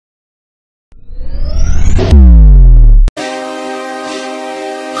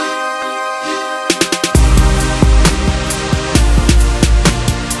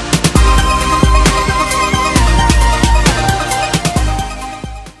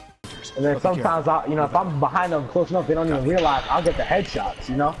And then sometimes if I'm behind them close enough, they don't even realize. I'll get the headshots.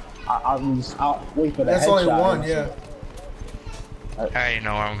 I'll wait for the headshot. That's only one, yeah. I already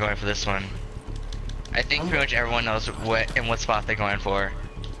know where I'm going for this one. I think pretty much everyone knows what spot they're going for.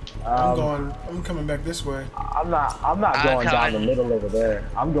 I'm coming back this way. I'm not going down the middle over there.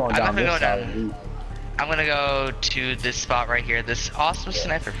 I'm going down this side. I'm gonna go to this spot right here. This awesome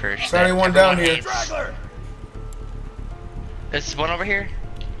sniper first. Starting one down here. There's one over here.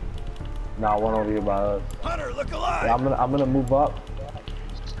 Nah, one over here by us. Hunter, look alive. Yeah, I'm gonna move up.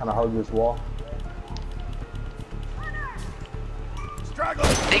 Just kind of hug this wall. Straggler.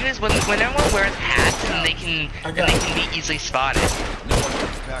 The thing is, when everyone wears hats, and they can be easily spotted.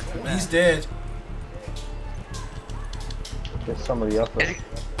 He's dead. There's somebody up there.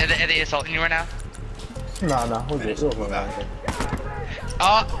 Are they assaulting you right now? No, who's it?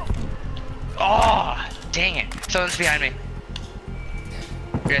 Oh, dang it! Someone's behind me.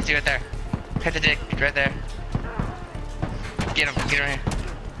 You guys see right there? Hit the dick, right there. Get him right here.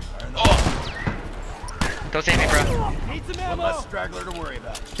 Oh! Don't save me, bro. Need some ammo. One less straggler to worry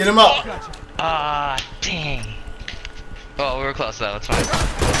about. Get him up. Dang. Oh, we were close though. It's fine.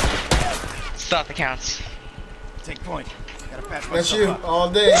 Stop the counts. Take point. Gotta patch myself That's you up. all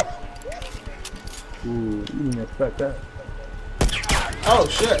day. Ooh, you didn't expect that. Oh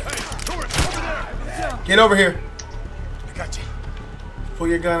shit! Get over here. I got you. Pull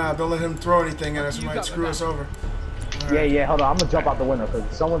your gun out. Don't let him throw anything at us. He might screw us over. Yeah. Hold on. I'm gonna jump out the window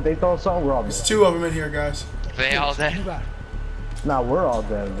because they throw something. We're all dead. There's two of them in here, guys. They all dead. Nah, we're all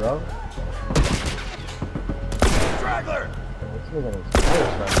dead, bro. Straggler.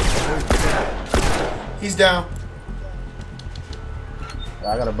 He's down.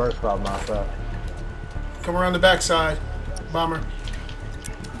 I got a burst problem myself. Come around the backside, bomber.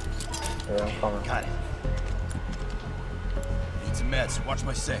 Yeah, I'm coming. Got it. Need some meds. Watch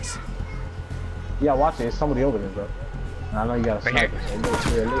my six. Yeah, watch it. It's somebody over there, bro. And I know you got a sniper. So you'll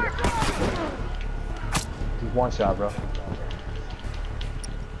see it later. Just one shot, bro.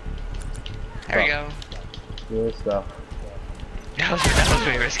 There we go. Good stuff. That was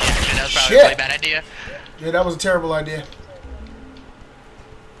pretty risky. Actually, that was probably a really bad idea. Yeah, that was a terrible idea.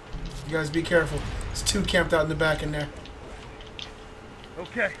 You guys be careful. There's two camped out in the back in there.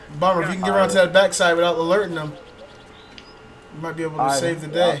 Okay. Bomber, if you can get around to that backside without alerting them, you might be able to save the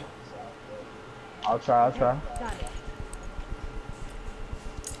day. I'll try.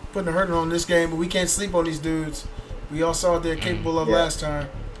 Putting a hurting on this game, but we can't sleep on these dudes. We all saw what they're capable of last time.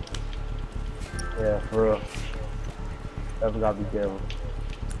 Yeah, for real. Definitely gotta be careful.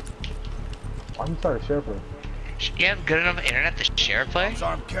 Why you start a share play? You have good enough internet to share play?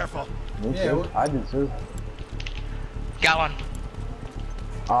 Arm, careful. Me Yeah, too. I did too. Got one.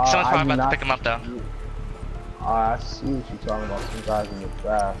 Someone's probably about to pick him up though. I see what you're talking about. Some guys in the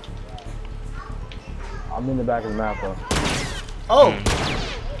back. I'm in the back of the map though. Oh!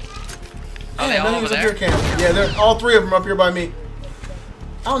 Oh, they all over there? Up here, Cam. Yeah, they're all three of them up here by me.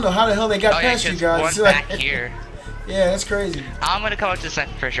 I don't know how the hell they got past you guys. One's back here. Yeah, that's crazy. I'm gonna come up to the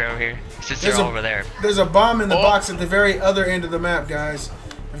sniper for sure over here, since they're all over there. There's a bomb in the box at the very other end of the map, guys.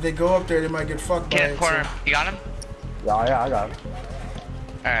 If they go up there, they might get fucked by it. Corner. So. You got him? Yeah, I got him.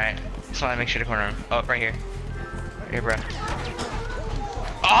 Alright. Just wanna make sure to corner him. Oh, right here. Right here, bro.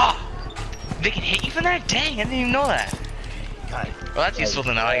 Oh! They can hit you from that? Dang, I didn't even know that. Got it. Well, that's useful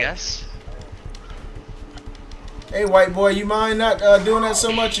to know, I guess. Hey, white boy, you mind not doing that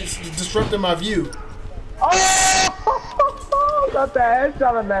so much? It's disrupting my view. Oh! Got the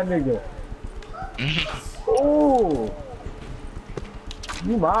headshot on that nigga. Ooh.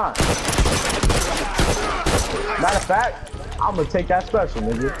 You mine. Matter of fact, I'm gonna take that special,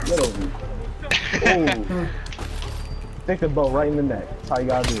 nigga. Get over here. Ooh. Stick the bow right in the neck. That's how you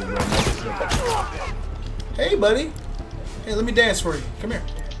gotta do it, man. Hey, buddy. Hey, let me dance for you. Come here.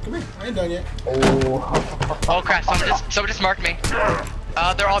 Come here. I ain't done yet. Oh crap, someone just marked me.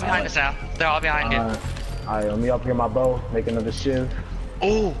 They're all behind us now. They're all behind you. Alright, let me upgrade my bow, make another shiv.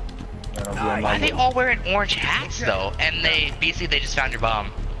 Ooh. Why are they all wearing orange hats though? And they just found your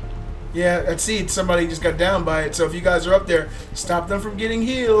bomb. Yeah, at seed, somebody just got down by it. So if you guys are up there, stop them from getting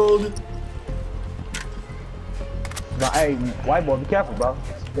healed. No, hey, white boy, be careful, bro.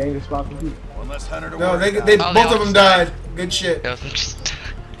 It's a dangerous spot for you. One less hunter to No, worry they about. both of them died. Good shit. That was just.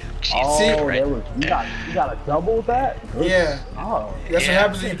 Oh, right. you got a double with that? Yeah. Oh. That's what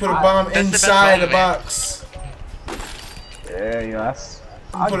happens when you put a bomb inside a box. Yeah, that's.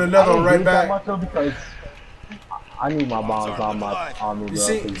 You put another one right back. Much though because I need my bombs on me, bro.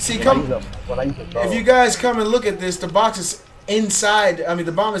 See, come. If you guys come and look at this, the box is inside. I mean,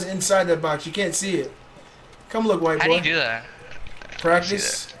 the bomb is inside that box. You can't see it. Come look, white boy. How do you do that?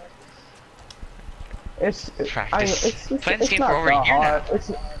 Practice. Practice. It's Playing this game not for over that a year hard.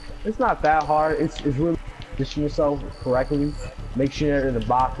 now. It's not that hard. It's really position yourself correctly. Make sure the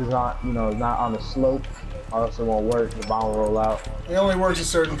box is not not on the slope, or else it won't work. The bomb will roll out. It only works in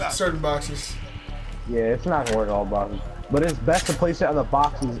certain boxes. Yeah, it's not gonna work all boxes. But it's best to place it on the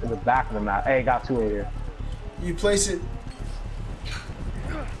boxes in the back of the map. Hey, got two over here. You place it.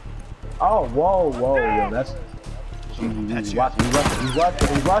 Oh, whoa, yo, that's. He's rushing.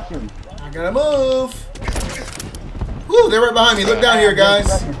 I gotta move. Woo, they're right behind me. Look down here, guys.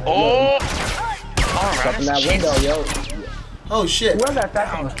 Oh! Up in that window, yo. Oh shit. Where's that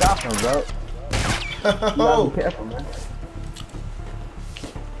back on the shotgun, bro? You gotta be careful, man.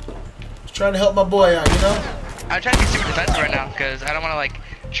 Just trying to help my boy out, you know? I'm trying to be super defensive right now because I don't want to like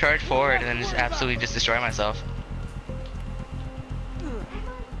charge forward and then just absolutely just destroy myself.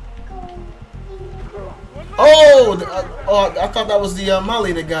 Oh, I thought that was the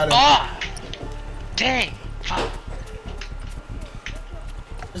Molly that got him. Oh! Dang! Fuck.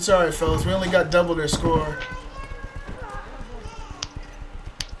 It's alright, fellas. We only got double their score.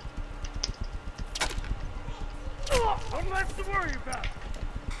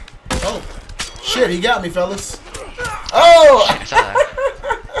 Oh, shit! He got me, fellas. Oh! I saw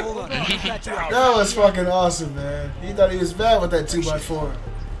that. That was fucking awesome, man. He thought he was bad with that 2x4.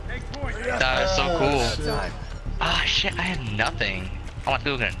 That was so cool. Shit. Ah, shit! I had nothing. All my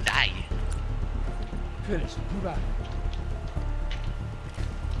people are gonna die. Finish. Move out.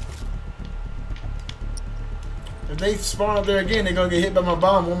 If they spawn up there again, they're gonna get hit by my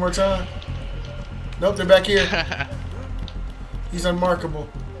bomb one more time. Nope, they're back here. He's unmarkable.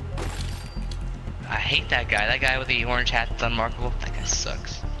 I hate that guy. That guy with the orange hat's unmarkable. That guy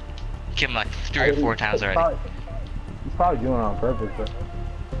sucks. Killed him like 3 or 4 times already. He's probably doing it on purpose, but.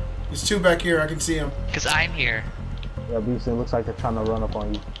 There's 2 back here. I can see them. Cause I'm here. Yeah, Beast, it looks like they're trying to run up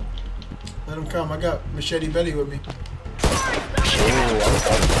on you. Let them come. I got Machete Betty with me.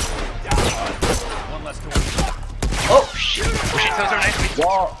 One less to win. Oh shit! Oh shit! Those are nice.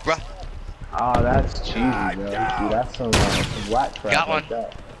 Whoa! Bruh. Oh, that's cheesy, bro. Dude, that's some whack crap. Got like one.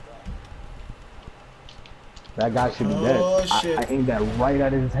 That guy should be Oh, dead. shit. I aimed that right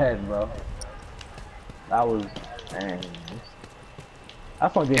at his head, bro. That was, man.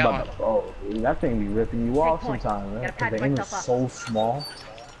 That's one thing Got about the bow, dude. That thing be ripping you off sometimes, man. Because the aim is so small.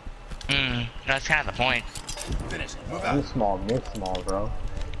 That's kind of the point. Finish. Move Aim out. small, miss small, bro.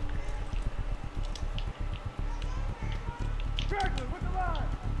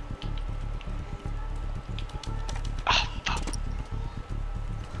 Oh fuck.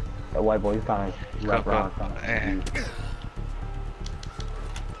 That white boy, he's kind of wrapped around.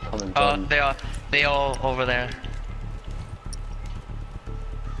 Oh, they all over there.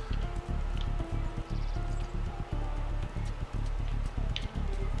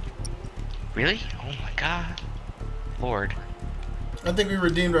 Really? Oh my god. Lord. I think we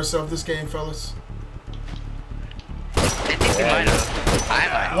redeemed ourselves this game, fellas. I think we might have.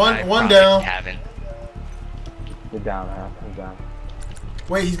 I might. One down. Haven't. Get down, man. Get down.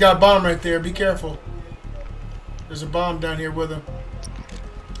 Wait, he's got a bomb right there. Be careful. There's a bomb down here with him.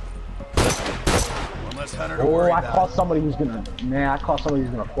 One less hunter to Oh, worry I about. caught somebody who's gonna. Man, I caught somebody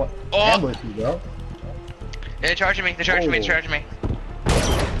who's gonna ambush you, bro. They're charging me. They're charging me. They're charging me.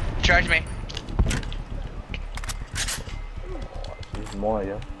 Charge me. There's more,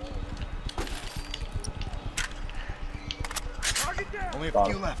 yo. Only a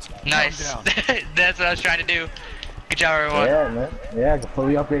few left. Nice. Calm down. That's what I was trying to do. Good job, everyone. Yeah, man. Yeah, it's a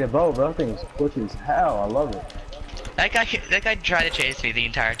fully upgraded bow, bro. That thing's quick as hell. I love it. That guy tried to chase me the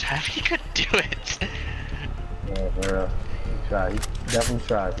entire time. He couldn't do it. Yeah, for real. He tried. He definitely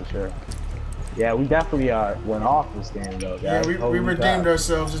tried, for sure. Yeah, we definitely went off this game, though, guys. Yeah, we redeemed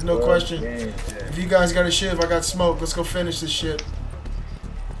ourselves. There's no question. If you guys got a shiv, I got smoke. Let's go finish this shit.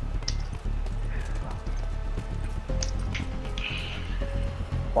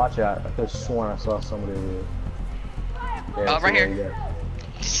 Watch out. I could have sworn I saw somebody over there. Yeah, Right here. yeah.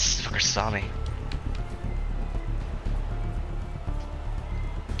 This fucker saw me.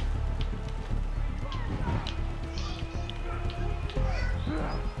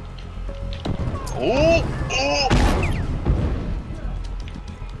 Oh!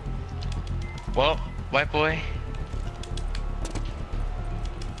 Well, white boy.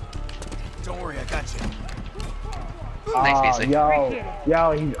 Don't worry, I got you. Thanks, Beastly.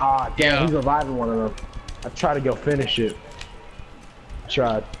 Yo, he's damn, Yo. he's reviving one of them. I tried to go finish it.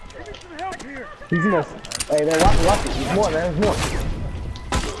 Tried. He's in this. Hey, man, watch it. There's more, man. There's more.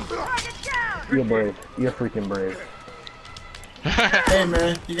 You're brave. You're freaking brave. Hey,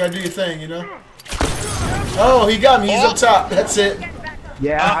 man, you gotta do your thing, you know? Oh, he got me. He's up top. That's it.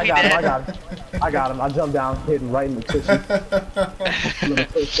 Yeah, Oh, I he got him. did. I got him. I got him. I jumped down, hit him right in the cushion. Little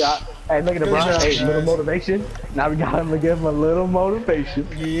first shot. Hey, look at the Good Brian. job, Hey, little guys. motivation. Now we got him to give him a little motivation.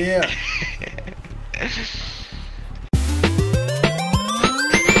 Yeah.